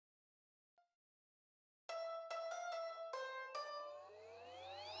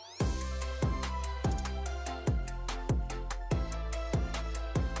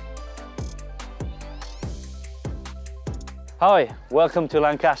Hi, welcome to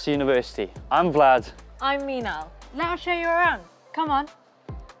Lancaster University. I'm Vlad. I'm Meenal. Let us show you around. Come on.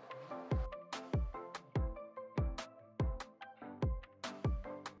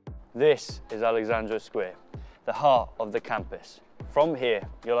 This is Alexandra Square, the heart of the campus. From here,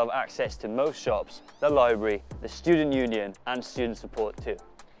 you'll have access to most shops, the library, the student union and student support too.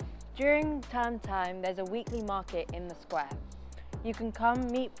 During term time, there's a weekly market in the square. You can come,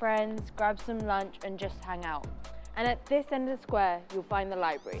 meet friends, grab some lunch and just hang out. And at this end of the square, you'll find the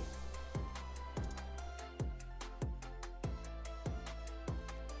library.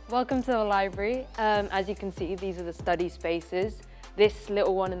 Welcome to the library. As you can see, these are the study spaces. This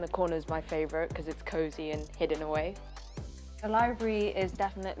little one in the corner is my favourite because it's cosy and hidden away. The library is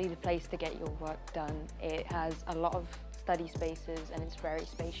definitely the place to get your work done. It has a lot of study spaces and it's very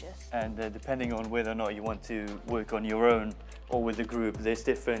spacious. And depending on whether or not you want to work on your own or with a group, there's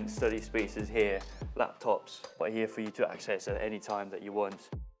different study spaces here. Laptops are here for you to access at any time that you want.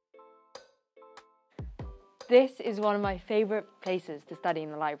 This is one of my favourite places to study in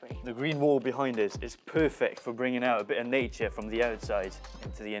the library. The green wall behind us is perfect for bringing out a bit of nature from the outside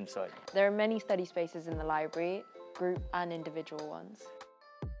into the inside. There are many study spaces in the library, group and individual ones.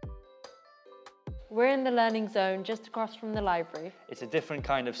 We're in the learning zone just across from the library. It's a different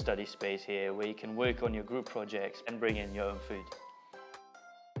kind of study space here where you can work on your group projects and bring in your own food.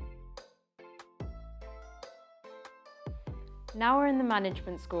 Now we're in the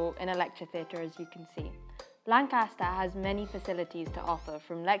management school in a lecture theatre, as you can see. Lancaster has many facilities to offer,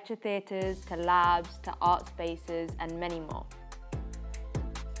 from lecture theatres to labs to art spaces and many more.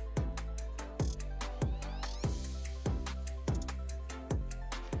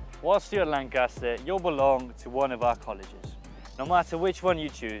 Whilst you're at Lancaster, you'll belong to one of our colleges. No matter which one you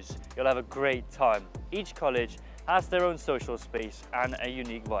choose, you'll have a great time. Each college has their own social space and a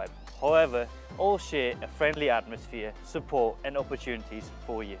unique vibe. However, all share a friendly atmosphere, support and opportunities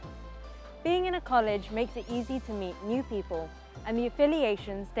for you. Being in a college makes it easy to meet new people, and the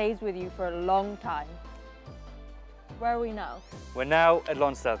affiliation stays with you for a long time. Where are we now? We're now at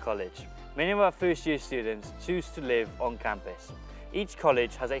Lonsdale College. Many of our first year students choose to live on campus. Each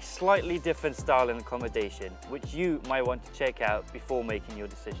college has a slightly different style and accommodation, which you might want to check out before making your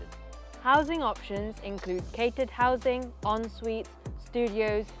decision. Housing options include catered housing, en-suites,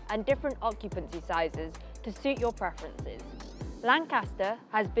 studios and different occupancy sizes to suit your preferences. Lancaster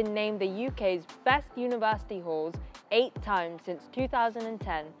has been named the UK's best university halls 8 times since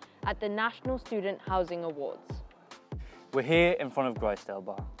 2010 at the National Student Housing Awards. We're here in front of Grisdale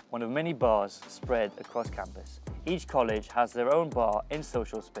Bar, one of many bars spread across campus. Each college has their own bar in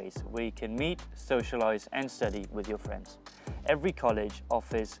social space where you can meet, socialise and study with your friends. Every college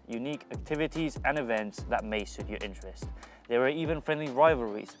offers unique activities and events that may suit your interest. There are even friendly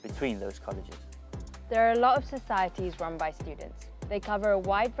rivalries between those colleges. There are a lot of societies run by students. They cover a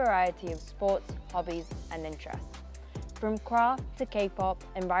wide variety of sports, hobbies and interests. From craft to K-pop,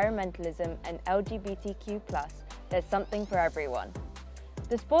 environmentalism and LGBTQ+, there's something for everyone.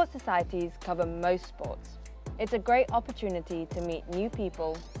 The sports societies cover most sports. It's a great opportunity to meet new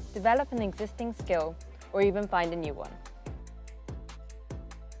people, develop an existing skill, or even find a new one.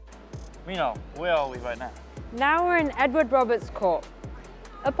 Meenal, where are we right now? Now we're in Edward Roberts Court.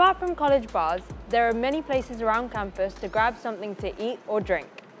 Apart from college bars, there are many places around campus to grab something to eat or drink.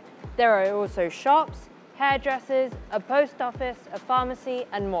 There are also shops, hairdressers, a post office, a pharmacy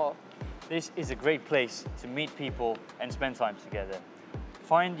and more. This is a great place to meet people and spend time together.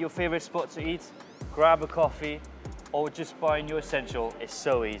 Find your favourite spot to eat, grab a coffee, or just buy a new essential is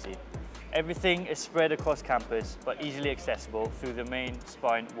so easy. Everything is spread across campus but easily accessible through the main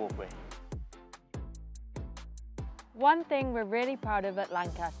spine walkway. One thing we're really proud of at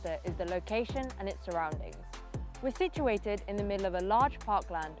Lancaster is the location and its surroundings. We're situated in the middle of a large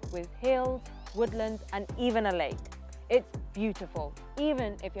parkland with hills, woodlands and even a lake. It's beautiful,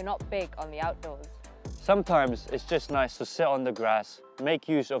 even if you're not big on the outdoors. Sometimes it's just nice to sit on the grass, make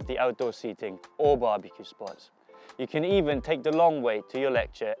use of the outdoor seating or barbecue spots. You can even take the long way to your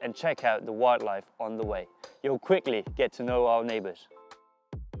lecture and check out the wildlife on the way. You'll quickly get to know our neighbours.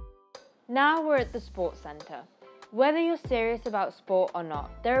 Now we're at the Sports Centre. Whether you're serious about sport or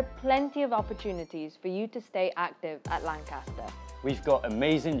not, there are plenty of opportunities for you to stay active at Lancaster. We've got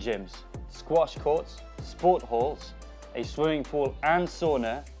amazing gyms, squash courts, sport halls, a swimming pool and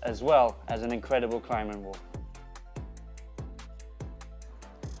sauna, as well as an incredible climbing wall.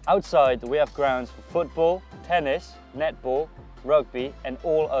 Outside, we have grounds for football, tennis, netball, rugby and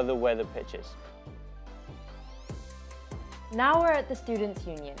all other weather pitches. Now we're at the Students'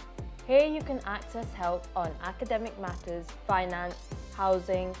 Union. Here you can access help on academic matters, finance,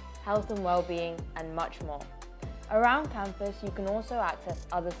 housing, health and well-being and much more. Around campus, you can also access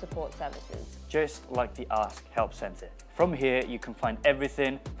other support services, just like the Ask Help Centre. From here, you can find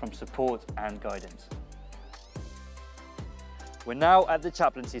everything from support and guidance. We're now at the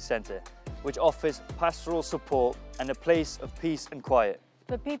Chaplaincy Centre, which offers pastoral support and a place of peace and quiet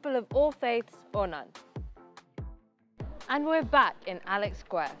for people of all faiths or none. And we're back in Alex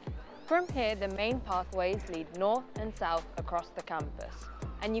Square. From here, the main pathways lead north and south across the campus,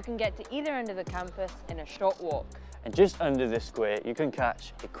 and you can get to either end of the campus in a short walk. And just under this square, you can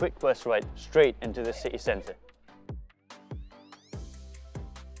catch a quick bus ride straight into the city centre.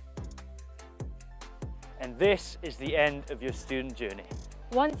 And this is the end of your student journey.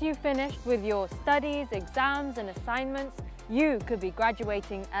 Once you've finished with your studies, exams and assignments, you could be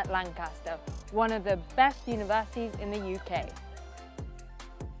graduating at Lancaster, one of the best universities in the UK.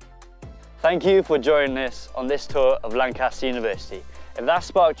 Thank you for joining us on this tour of Lancaster University. If that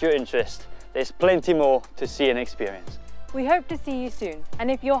sparked your interest, there's plenty more to see and experience. We hope to see you soon, and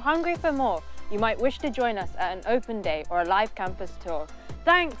if you're hungry for more, you might wish to join us at an open day or a live campus tour.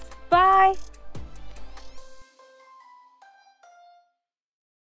 Thanks, bye!